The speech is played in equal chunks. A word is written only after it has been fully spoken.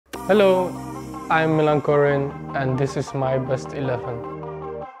Hello, I'm Milan Corryn and this is my best 11.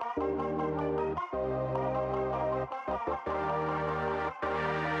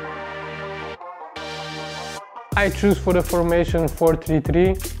 I choose for the formation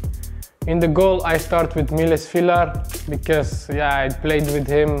 4-3-3. In the goal I start with Milan because I played with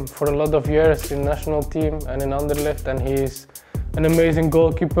him for a lot of years in national team and in Anderlechtu, and he's an amazing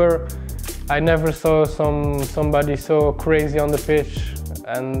goalkeeper. I never saw somebody so crazy on the pitch,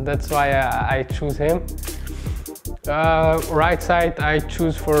 and that's why I choose him. Right side I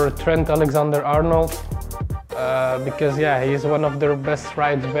choose for Trent Alexander-Arnold because he's one of the best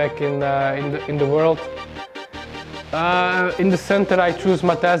right back in the world. In the center I choose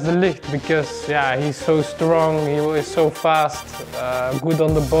Anderlechtu because he's so strong, he is so fast, good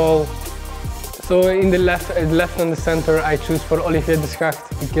on the ball. So in the left and the center I choose for Olivier de Schacht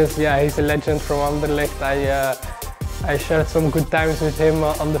because he's a legend from Anderlecht. I shared some good times with him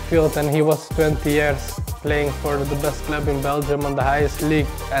on the field, and he was 20 years playing for the best club in Belgium on the highest league,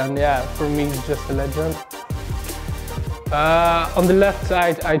 and for me he's just a legend. On the left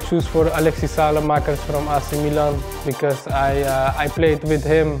side I choose for Alexis Salemakers from AC Milan because I played with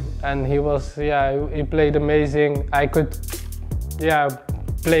him and he played amazing. I could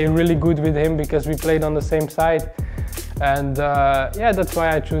play really good with him because we played on the same side, and that's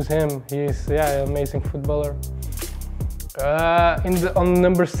why I choose him. He's an amazing footballer. On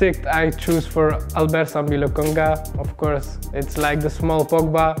number 6 I choose for Albert Sambi-Lokonga. Of course, it's like the small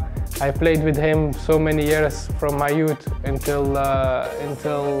Pogba. I played with him so many years from my youth until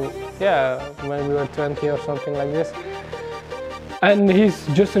when we were 20 or something like this. And he's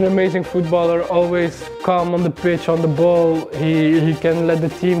just an amazing footballer, always calm on the pitch, on the ball. He can let the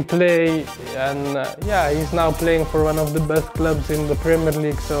team play, and he's now playing for one of the best clubs in the Premier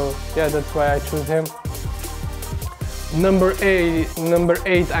League, so that's why I choose him. Number 8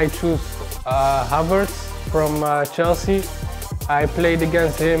 I choose Havertz from Chelsea. I played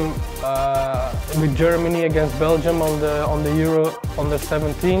against him with Germany against Belgium on the Euro under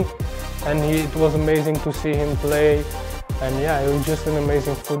 17, and it was amazing to see him play. And he was just an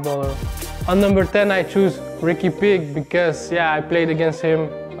amazing footballer. On number 10 I choose Ricky Pig because I played against him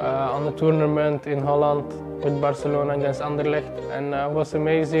on the tournament in Holland with Barcelona against Anderlecht, and it was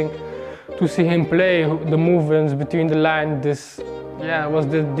amazing to see him play. The movements between the line, this was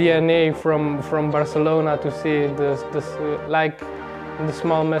the DNA from Barcelona, to see this like the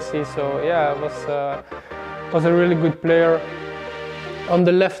small Messi. So it was a really good player. On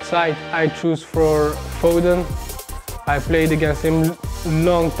the left side I choose for Foden. I played against him a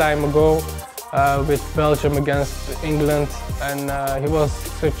long time ago with Belgium against England, and he was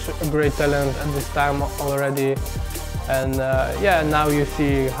such a great talent at this time already. And now you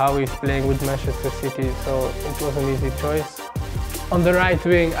see how he's playing with Manchester City, so it was an easy choice. On the right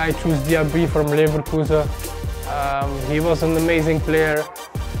wing I choose Diaby from Leverkusen. He was an amazing player,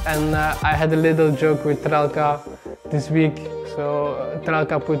 and I had a little joke with Tralka this week. So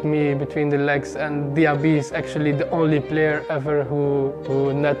Tralka put me between the legs, and Diaby is actually the only player ever who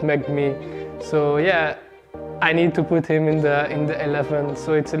nutmegged me. So I need to put him in the 11.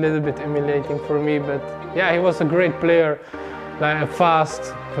 So it's a little bit humiliating for me, but he was a great player, like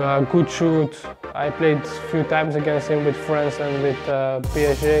fast, good shoot. I played a few times against him with France and with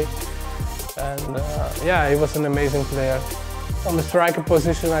PSG, and he was an amazing player. On the striker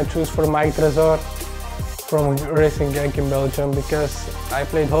position I choose for Mike Trezor from Racing Genk in Belgium because I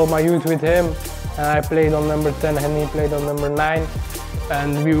played all my youth with him, and I played on number 10 and he played on number 9,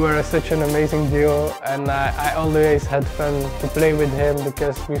 and we were such an amazing duo, and I always had fun to play with him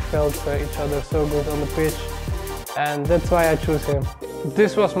because we felt each other so good on the pitch, and that's why I choose him.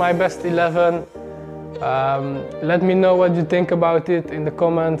 This was my best 11. Let me know what you think about it in the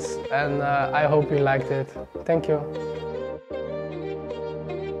comments, and I hope you liked it. Thank you.